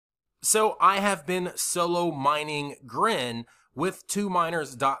So I have been solo mining Grin with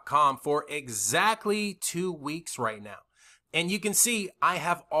 2miners.com for exactly 2 weeks right now. And you can see I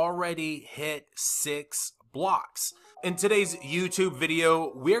have already hit 6 blocks. In today's YouTube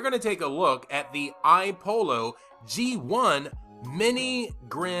video, we're going to take a look at the Ipollo G1 mini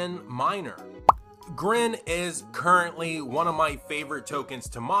Grin miner. Grin is currently one of my favorite tokens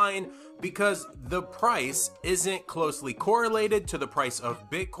to mine because the price isn't closely correlated to the price of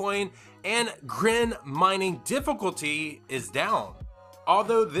Bitcoin, and Grin mining difficulty is down.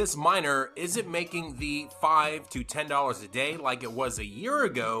 Although this miner isn't making the $5 to $10 a day like it was a year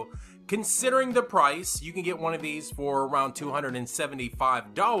ago, considering the price, you can get one of these for around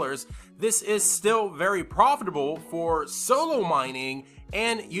 $275. This is still very profitable for solo mining,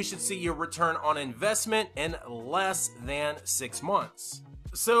 and you should see your return on investment in less than 6 months.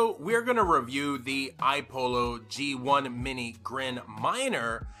 So we're going to review the Ipollo G1 mini Grin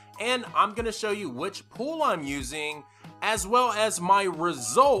miner, and I'm going to show you which pool I'm using, as well as my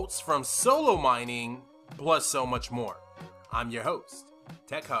results from solo mining, plus so much more. I'm your host,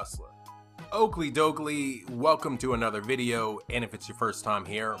 Tech Hustler. Oakley dokley, welcome to another video, and if it's your first time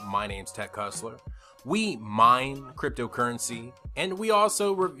here, my name's Tech Hustler. We mine cryptocurrency, and we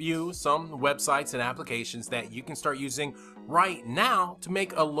also review some websites and applications that you can start using right now to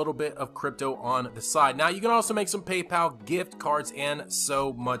make a little bit of crypto on the side. Now, you can also make some PayPal gift cards and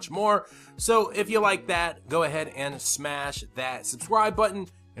so much more. So if you like that, go ahead and smash that subscribe button.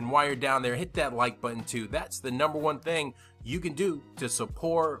 And while you're down there, hit that like button too. That's the #1 thing you can do to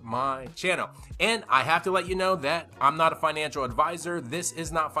support my channel. And I have to let you know that I'm not a financial advisor. This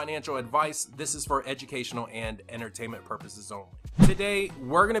is not financial advice. This is for educational and entertainment purposes only. Today,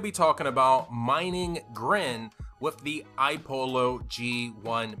 we're going to be talking about mining Grin with the Ipollo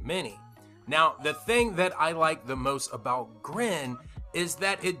G1 mini. Now, the thing that I like the most about Grin is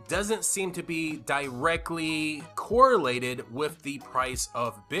that it doesn't seem to be directly correlated with the price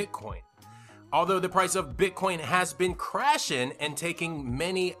of Bitcoin. Although the price of Bitcoin has been crashing and taking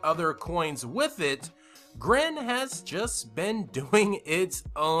many other coins with it, Grin has just been doing its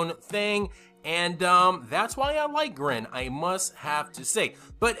own thing, and that's why I like Grin, I must have to say.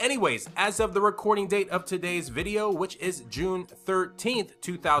 But anyways, as of the recording date of today's video, which is June 13th,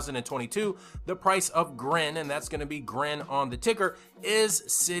 2022, the price of Grin, and that's gonna be Grin on the ticker, is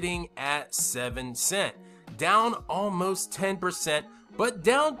sitting at 7 cents, down almost 10%, but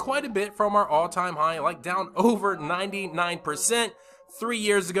down quite a bit from our all-time high, like down over 99%. 3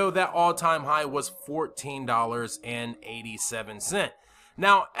 years ago, that all-time high was $14.87.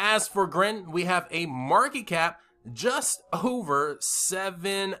 Now, as for Grin, we have a market cap just over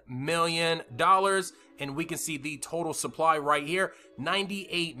 $7 million, and we can see the total supply right here,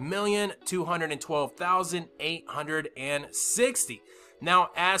 98,212,860.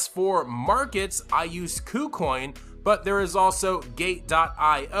 Now, as for markets, I use KuCoin, but there is also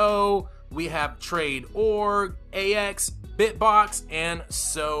Gate.io, we have Trade.org, AX, Bitbox, and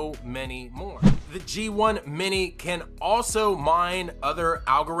so many more. The G1 mini can also mine other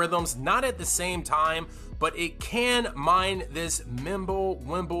algorithms, not at the same time, but it can mine this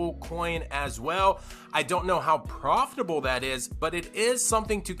Mimblewimble coin as well. I don't know how profitable that is, but it is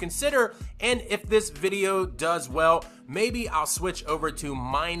something to consider. And if this video does well, maybe I'll switch over to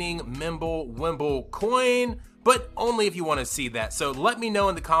mining Mimblewimble coin, but only if you want to see that. So let me know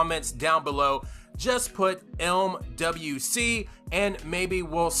in the comments down below. Just put MWC, and maybe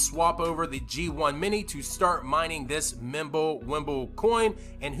we'll swap over the G1 mini to start mining this Mimblewimble coin,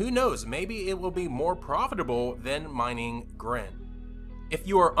 and who knows, maybe it will be more profitable than mining Grin. If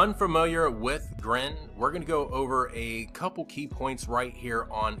you are unfamiliar with Grin, we're going to go over a couple key points right here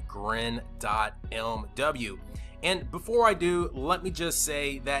on Grin.mw. And before I do, let me just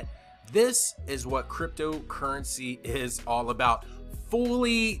say that this is what cryptocurrency is all about.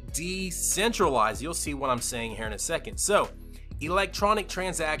 Fully decentralized. You'll see what I'm saying here in a second. So, electronic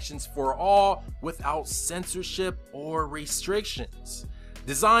transactions for all without censorship or restrictions.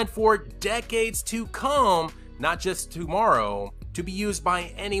 Designed for decades to come, not just tomorrow, to be used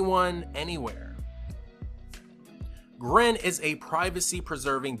by anyone, anywhere. Grin is a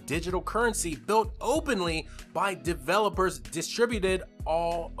privacy-preserving digital currency built openly by developers distributed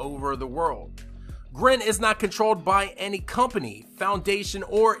all over the world. Grin is not controlled by any company, foundation,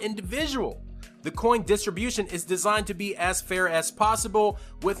 or individual. The coin distribution is designed to be as fair as possible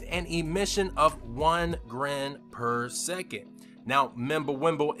with an emission of 1 Grin per second. Now,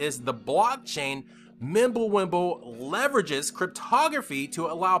 Mimblewimble is the blockchain. Mimblewimble leverages cryptography to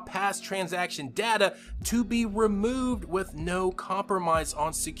allow past transaction data to be removed with no compromise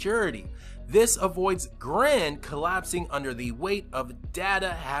on security. This avoids Grin collapsing under the weight of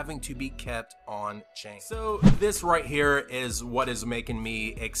data having to be kept on chain. So this right here is what is making me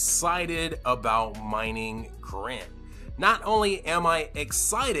excited about mining Grin. Not only am I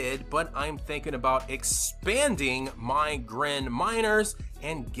excited, but I'm thinking about expanding my Grin miners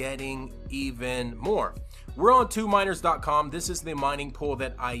and getting even more. We're on thtvmediaus.com. This is the mining pool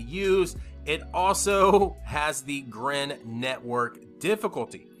that I use. It also has the Grin network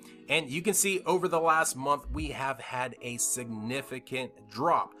difficulty. And you can see over the last month, we have had a significant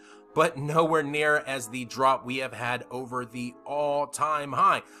drop, but nowhere near as the drop we have had over the all-time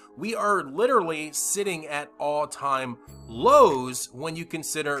high. We are literally sitting at all-time lows when you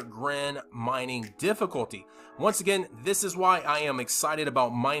consider Grin mining difficulty. Once again, this is why I am excited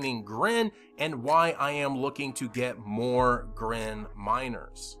about mining Grin and why I am looking to get more Grin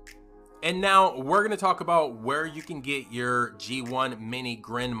miners. And now we're going to talk about where you can get your G1 mini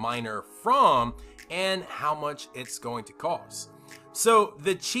Grin miner from and how much it's going to cost. So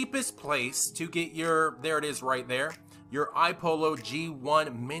the cheapest place to get your, there it is right there, your Ipollo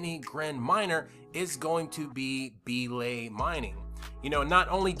G1 mini Grin miner is going to be Belay Mining. You know, not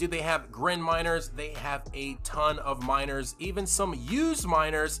only do they have Grin miners, they have a ton of miners, even some used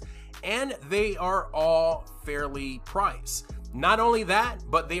miners, and they are all fairly priced. Not only that,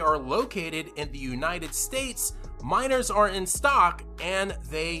 but they are located in the United States, miners are in stock, and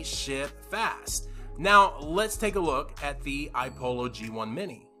they ship fast. Now, let's take a look at the Ipollo G1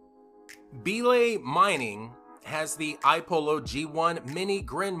 Mini. Belay Mining has the Ipollo G1 Mini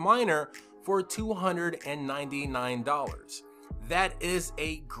Grin miner for $299. That is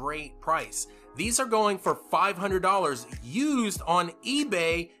a great price. These are going for $500 used on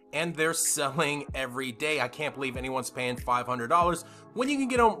eBay, and they're selling every day. I can't believe anyone's paying $500 when you can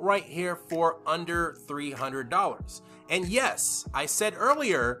get them right here for under $300. And yes, I said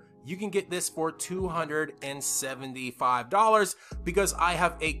earlier, you can get this for $275 because I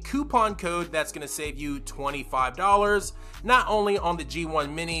have a coupon code that's gonna save you $25, not only on the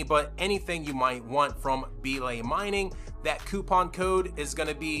G1 Mini, but anything you might want from Belay Mining. That coupon code is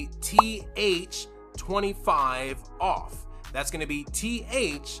gonna be TH25 off. That's gonna be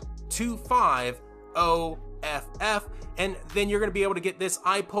TH25OFF, and then you're gonna be able to get this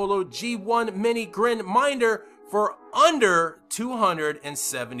Ipollo G1 Mini Grin miner for under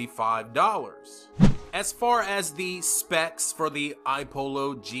 $275. As far as the specs for the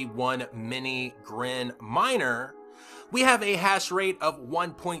Ipollo G1 Mini Grin miner, we have a hash rate of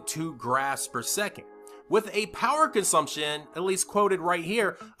 1.2 graphs per second, with a power consumption, at least quoted right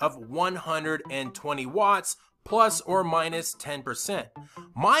here, of 120 watts, plus or minus 10%.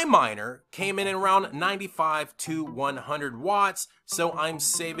 My miner came in around 95 to 100 watts, so I'm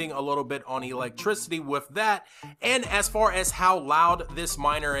saving a little bit on electricity with that. And as far as how loud this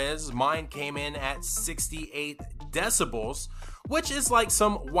miner is, mine came in at 68 decibels, which is like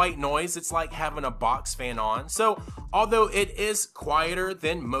some white noise. It's like having a box fan on. So although it is quieter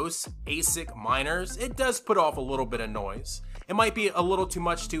than most ASIC miners, it does put off a little bit of noise. It might be a little too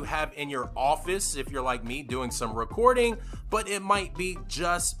much to have in your office if you're like me doing some recording, but it might be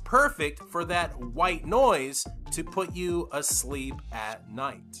just perfect for that white noise to put you asleep at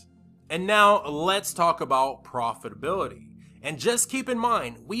night. And now let's talk about profitability. And just keep in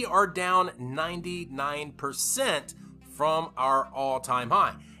mind, we are down 99% from our all-time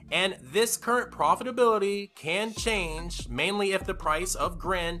high. And this current profitability can change, mainly if the price of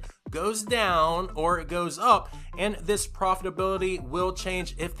Grin goes down or it goes up, and this profitability will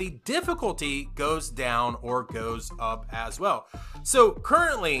change if the difficulty goes down or goes up as well. So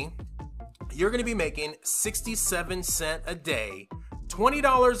currently, you're gonna be making 67 cents a day,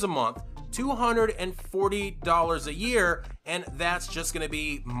 $20 a month, $240 a year, and that's just gonna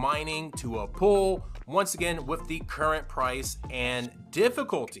be mining to a pool, once again with the current price and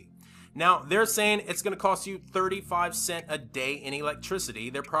difficulty. Now, they're saying it's gonna cost you 35 cents a day in electricity.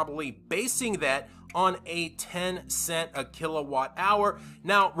 They're probably basing that on a 10 cent a kilowatt hour.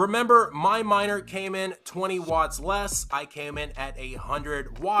 Now, remember, my miner came in 20 watts less. I came in at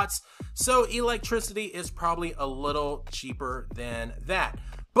 100 watts. So electricity is probably a little cheaper than that.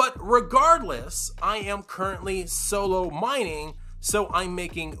 But regardless, I am currently solo mining, so I'm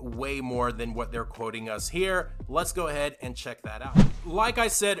making way more than what they're quoting us here. Let's go ahead and check that out. Like I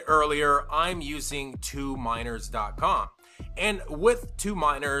said earlier, I'm using thtvmediaus.com. And with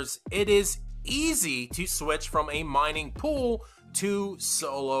TwoMiners, it is easy to switch from a mining pool to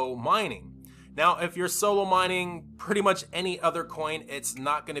solo mining. Now, if you're solo mining pretty much any other coin, it's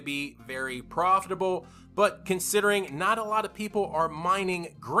not going to be very profitable. But considering not a lot of people are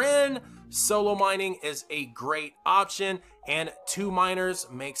mining Grin, solo mining is a great option. and 2 miners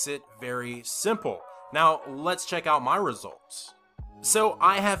makes it very simple. Now let's check out my results. So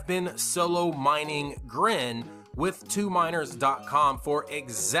I have been solo mining Grin with thtvmediaus.com for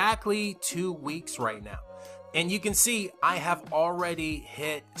exactly 2 weeks right now. And you can see I have already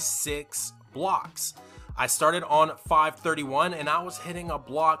hit 6 blocks. I started on 531 and I was hitting a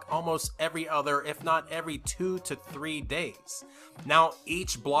block almost every other, if not every 2 to 3 days. Now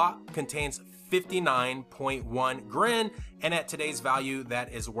each block contains 59.1 Grin, and at today's value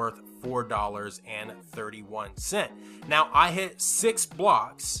that is worth $4.31. Now I hit 6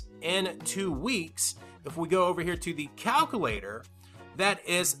 blocks in 2 weeks. If we go over here to the calculator, that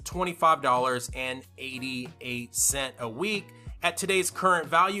is $25.88 a week. At today's current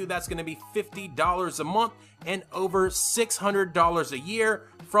value, that's going to be $50 a month and over $600 a year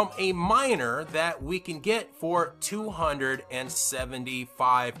from a miner that we can get for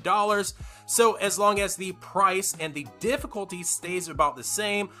 $275. So as long as the price and the difficulty stays about the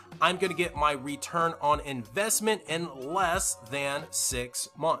same, I'm going to get my return on investment in less than 6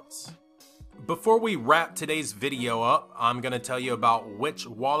 months. Before we wrap today's video up, I'm going to tell you about which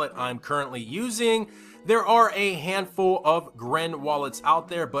wallet I'm currently using. There are a handful of Grin wallets out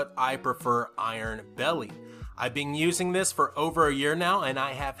there, but I prefer Iron Belly. I've been using this for over a year now and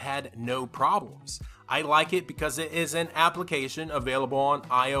I have had no problems. I like it because it is an application available on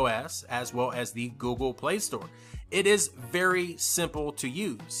iOS as well as the Google Play Store. It is very simple to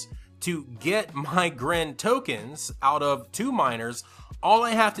use. To get my Grin tokens out of 2 miners, all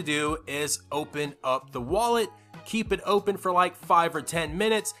I have to do is open up the wallet, keep it open for like 5 or 10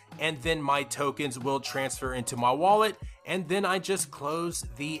 minutes, and then my tokens will transfer into my wallet, and then I just close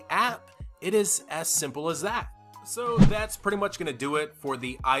the app. It is as simple as that. So that's pretty much gonna do it for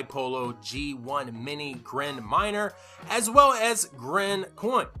the Ipollo G1 Mini Grin Miner, as well as Grin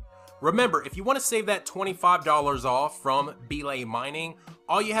Coin. Remember, if you want to save that $25 off from Belay Mining,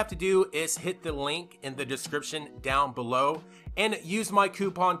 all you have to do is hit the link in the description down below and use my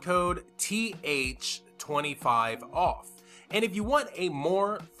coupon code TH25OFF. And if you want a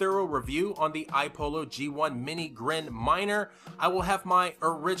more thorough review on the Ipollo G1 Mini Grin Miner, I will have my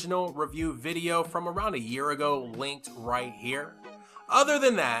original review video from around a year ago linked right here. Other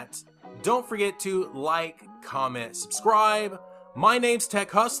than that, don't forget to like, comment, subscribe. My name's Tech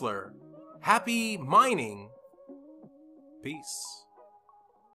Hustler. Happy mining. Peace.